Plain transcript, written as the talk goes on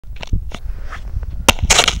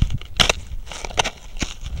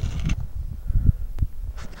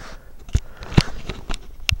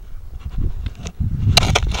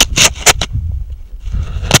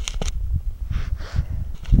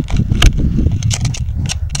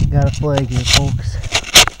Got a flag here, folks.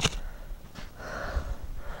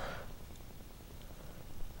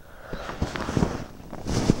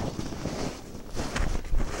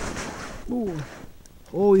 Ooh.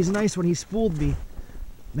 Oh, he's nice when he spooled me.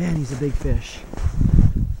 Man, he's a big fish.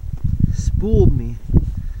 Spooled me.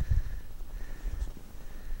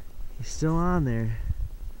 He's still on there.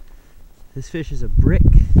 This fish is a brick.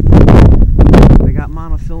 I got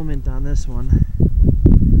monofilament on this one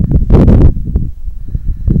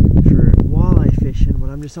for walleye fishing, but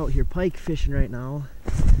I'm just out here pike fishing right now.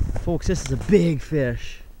 Folks, this is a big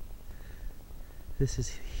fish. This is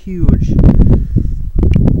huge.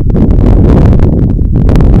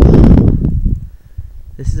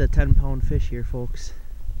 This is a 10-pound fish here, folks.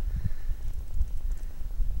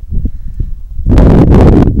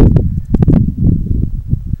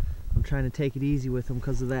 I'm trying to take it easy with him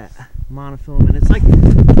because of that monofilament. It's like a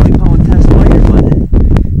 20-pound test wire, but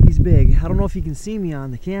he's big. I don't know if you can see me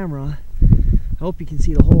on the camera. I hope you can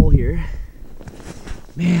see the hole here.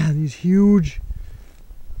 Man, he's huge.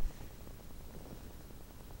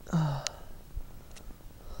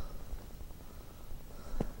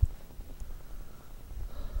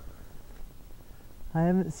 I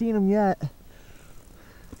haven't seen him yet,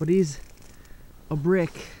 but he's a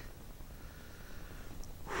brick.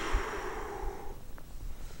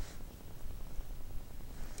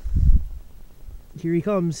 Here he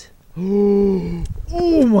comes. Oh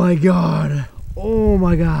my god. Oh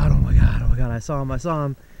my god. Oh my god. Oh my god. I saw him. I saw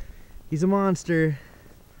him. He's a monster.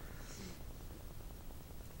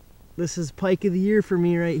 This is pike of the year for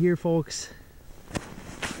me right here, folks.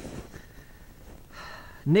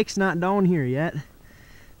 Nick's not down here yet.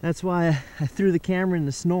 That's why I threw the camera in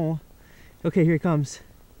the snow. Okay, here he comes.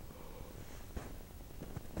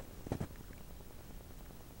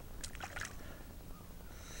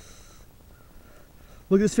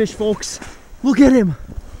 Look at this fish, folks. Look at him.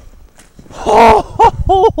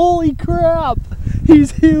 Oh, holy crap.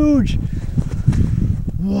 He's huge.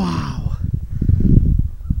 Wow.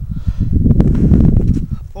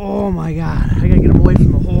 Oh my god. I gotta get him away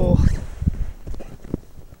from the hole.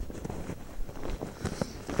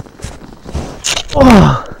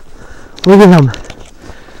 Oh, look at him.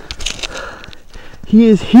 He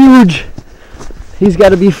is huge. He's got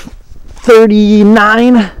to be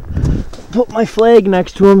 39. Put my flag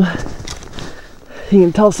next to him. You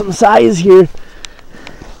can tell some size here.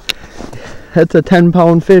 That's a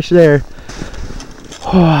 10-pound fish there.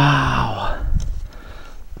 Wow.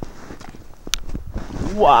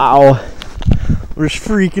 Wow. We're just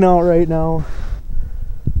freaking out right now.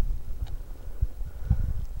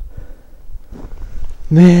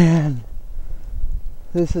 Man,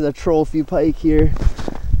 this is a trophy pike here.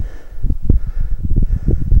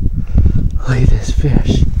 Look at this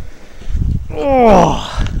fish.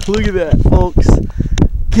 Oh, look at that, folks.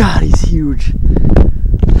 God, he's huge.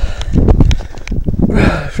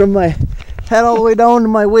 From my head all the way down to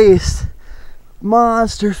my waist.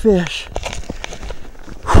 Monster fish.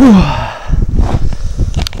 Whew.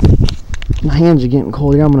 My hands are getting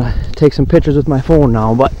cold here. I'm going to take some pictures with my phone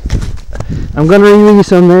now, but I'm gonna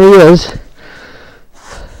release him. There he is.